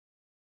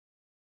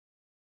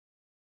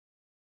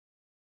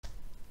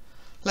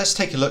Let's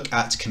take a look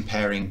at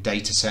comparing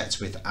data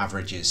sets with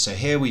averages. So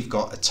here we've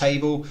got a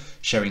table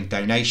showing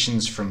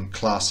donations from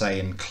Class A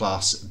and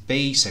Class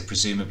B. So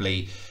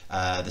presumably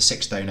the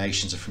 6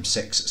 donations are from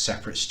 6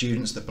 separate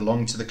students that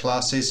belong to the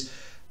classes.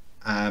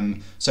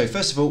 So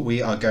first of all,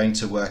 we are going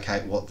to work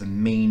out what the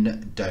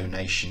mean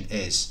donation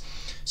is.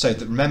 So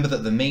remember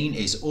that the mean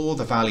is all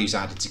the values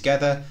added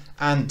together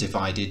and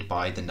divided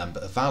by the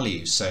number of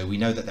values. So we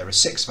know that there are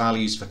 6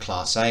 values for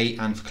Class A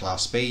and for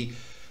Class B.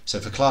 So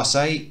for Class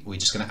A, we're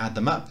just going to add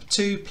them up.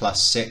 2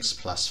 plus 6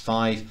 plus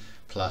 5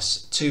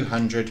 plus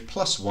 200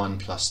 plus 1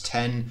 plus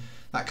 10.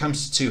 That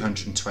comes to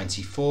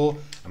 224,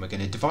 and we're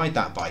going to divide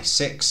that by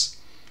 6.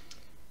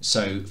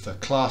 So for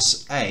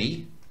Class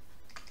A,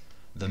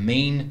 the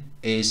mean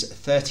is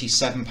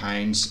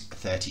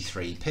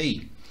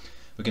 £37.33p.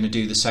 We're going to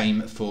do the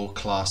same for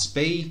Class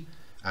B,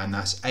 and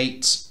that's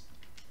 8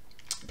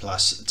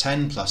 plus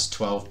 10 plus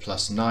 12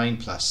 plus 9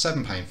 plus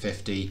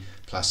 £7.50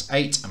 plus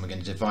 8, and we're going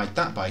to divide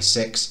that by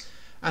 6,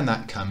 and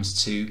that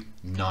comes to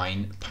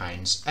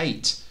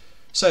 £9.08.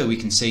 So we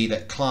can see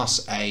that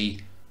Class A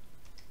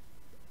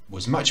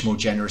was much more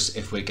generous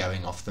if we're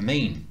going off the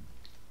mean.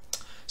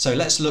 So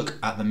let's look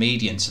at the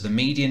median. So the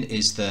median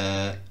is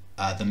the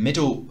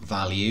middle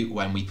value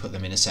when we put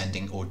them in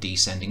ascending or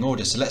descending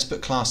order. So let's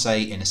put Class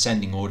A in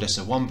ascending order.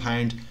 So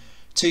 £1,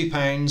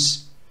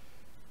 £2,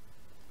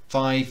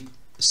 5,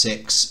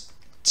 6,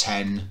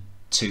 10,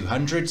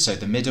 200. So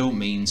the middle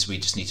means we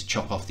just need to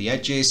chop off the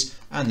edges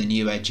and the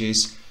new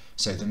edges.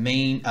 So the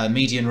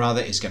median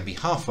rather is going to be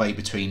halfway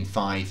between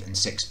 £5 and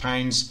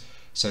 £6.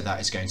 So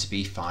that is going to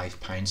be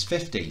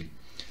 £5.50.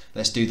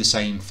 Let's do the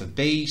same for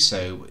B.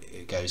 So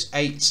it goes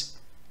 8,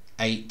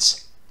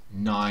 8,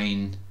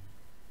 9.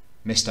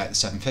 Missed out the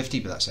 750,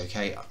 but that's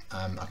okay.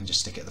 I can just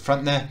stick it at the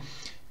front there.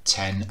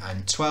 10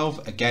 and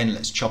 12. Again,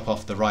 let's chop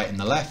off the right and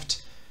the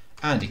left.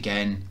 And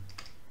again,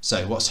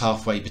 so what's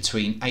halfway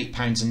between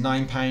 £8 and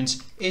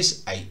 £9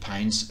 is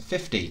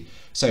 £8.50.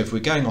 So if we're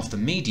going off the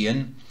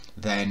median,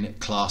 then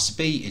Class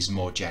B is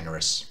more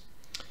generous.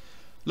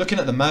 Looking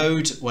at the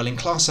mode, well, in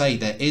Class A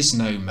there is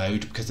no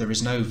mode because there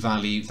is no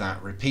value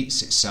that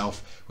repeats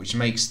itself, which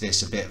makes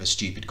this a bit of a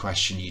stupid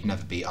question. You'd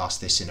never be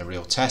asked this in a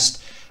real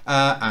test.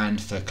 And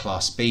for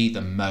Class B,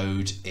 the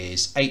mode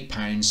is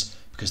 £8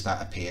 because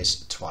that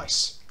appears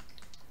twice.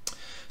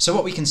 So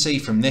what we can see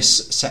from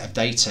this set of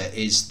data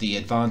is the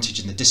advantage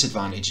and the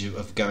disadvantage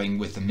of going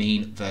with the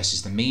mean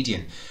versus the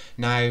median.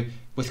 Now,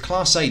 with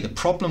Class A, the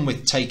problem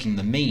with taking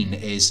the mean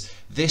is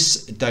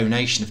this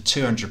donation of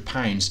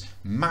 £200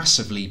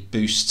 massively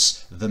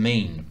boosts the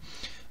mean.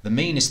 The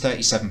mean is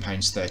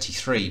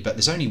 £37.33, but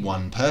there's only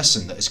one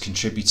person that has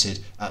contributed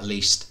at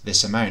least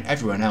this amount.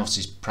 Everyone else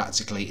is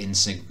practically in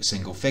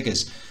single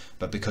figures.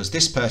 But because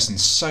this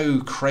person's so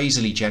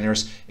crazily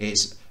generous,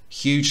 it's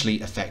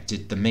hugely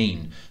affected the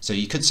mean. So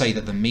you could say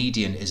that the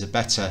median is a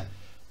better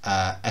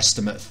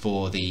estimate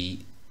for the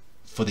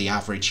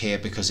average here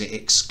because it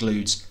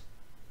excludes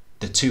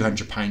the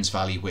 £200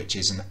 value, which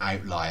is an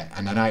outlier.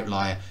 And an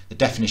outlier, the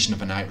definition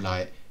of an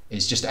outlier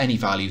is just any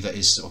value that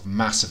is sort of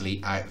massively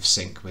out of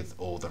sync with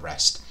all the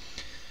rest.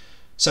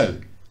 So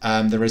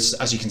there is,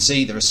 as you can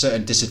see, there are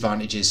certain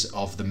disadvantages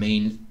of the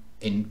mean.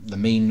 The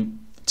mean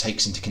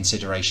takes into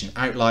consideration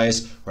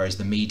outliers, whereas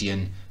the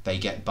median, they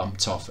get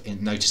bumped off.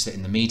 Notice that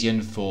in the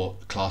median for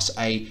Class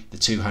A, the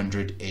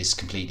 200 is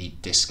completely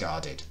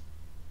discarded.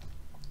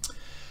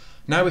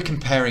 Now we're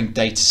comparing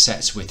data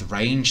sets with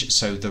range.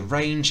 So the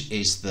range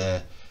is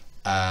the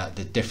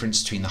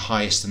difference between the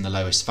highest and the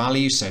lowest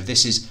value. So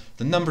this is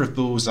the number of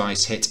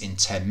bullseyes hit in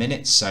 10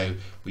 minutes. So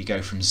we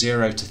go from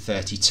 0 to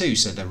 32.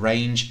 So the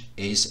range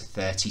is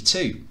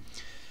 32.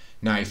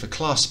 Now for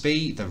Class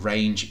B, the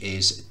range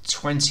is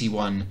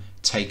 21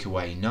 take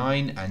away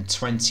 9, and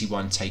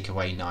 21 take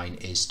away 9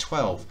 is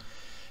 12.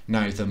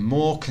 Now the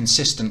more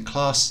consistent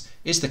class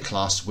is the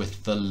class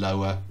with the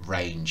lower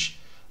range.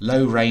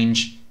 Low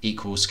range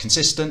equals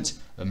consistent,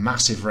 a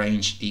massive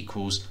range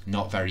equals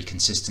not very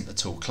consistent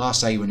at all.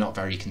 Class A were not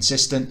very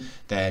consistent,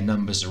 their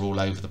numbers are all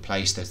over the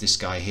place. There's this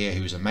guy here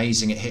who's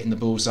amazing at hitting the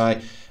bullseye,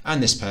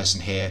 and this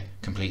person here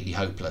completely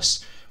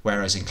hopeless.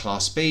 Whereas in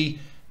Class B,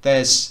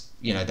 there's,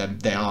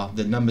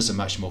 the numbers are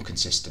much more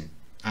consistent,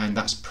 and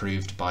that's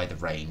proved by the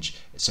range.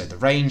 So the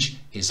range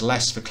is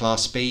less for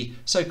Class B,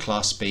 so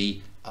Class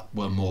B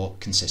were more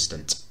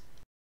consistent.